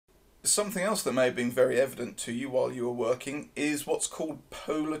something else that may have been very evident to you while you were working is what's called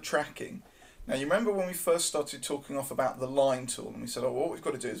polar tracking. Now you remember when we first started talking off about the line tool, and we said, oh, what we've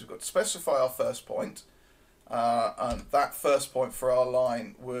got to do is we've got to specify our first point, and that first point for our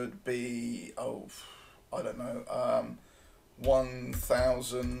line would be, oh, I don't know,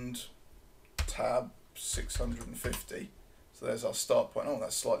 1000 tab 650. So there's our start point. Oh,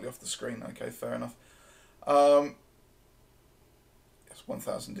 that's slightly off the screen. Okay, fair enough. Yes,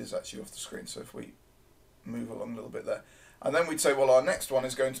 1000 is actually off the screen. So if we move along a little bit there, and then we'd say, well, our next one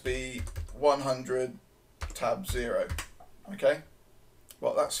is going to be 100 tab 0. Okay,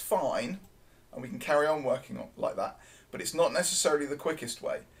 well, that's fine, and we can carry on working on like that, but it's not necessarily the quickest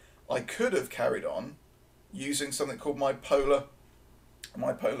way. I could have carried on using something called my polar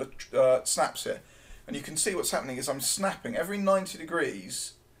snaps here, and you can see what's happening is I'm snapping every 90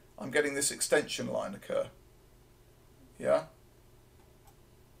 degrees. I'm getting this extension line occur. Yeah,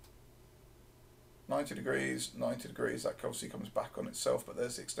 90 degrees, that obviously comes back on itself, but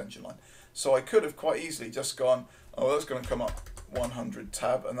there's the extension line. So I could have quite easily just gone, oh, that's going to come up 100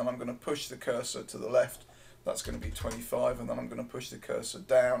 tab, and then I'm going to push the cursor to the left, that's going to be 25, and then I'm going to push the cursor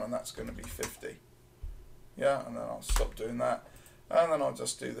down, and that's going to be 50. Yeah, and then I'll stop doing that, and then I'll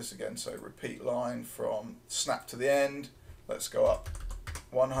just do this again. So repeat line from snap to the end, let's go up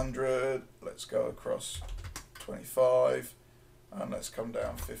 100, let's go across 25, and let's come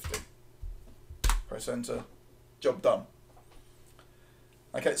down 50. Press enter, job done.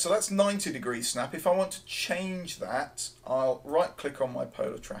 Okay, so that's 90 degree snap. If I want to change that, I'll right click on my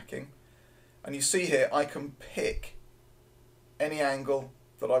polar tracking, and you see here I can pick any angle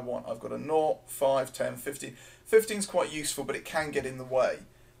that I want. I've got a 0, 5, 10, 15. 15 is quite useful, but it can get in the way.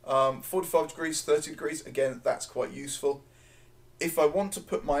 45 degrees, 30 degrees, again, that's quite useful. If I want to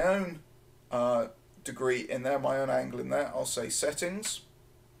put my own degree in there, my own angle in there, I'll say settings.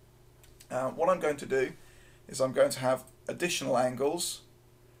 What I'm going to do is I'm going to have additional angles,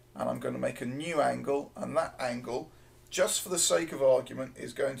 and I'm going to make a new angle, and that angle, just for the sake of argument,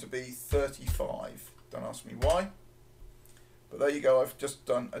 is going to be 35. Don't ask me why, but there you go. I've just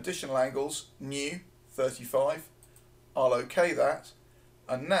done additional angles, new, 35. I'll OK that,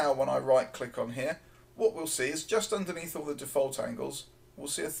 and now when I right click on here, what we'll see is just underneath all the default angles, we'll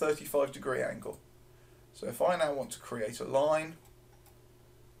see a 35 degree angle. So if I now want to create a line,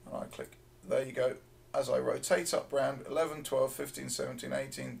 and I click, there you go, as I rotate up round 11, 12, 15, 17,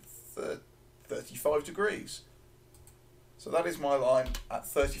 18, 35 degrees. So that is my line at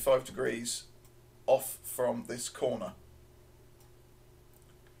 35 degrees off from this corner.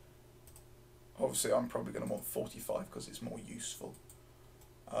 Obviously I'm probably going to want 45 because it's more useful.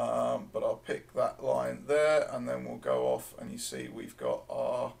 But I'll pick that line there, and then we'll go off, and you see we've got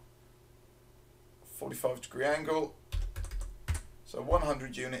our 45 degree angle. So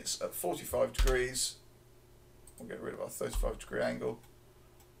 100 units at 45 degrees. We'll get rid of our 35 degree angle.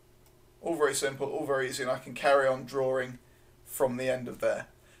 All very simple, all very easy, and I can carry on drawing from the end of there.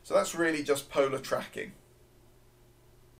 So that's really just polar tracking.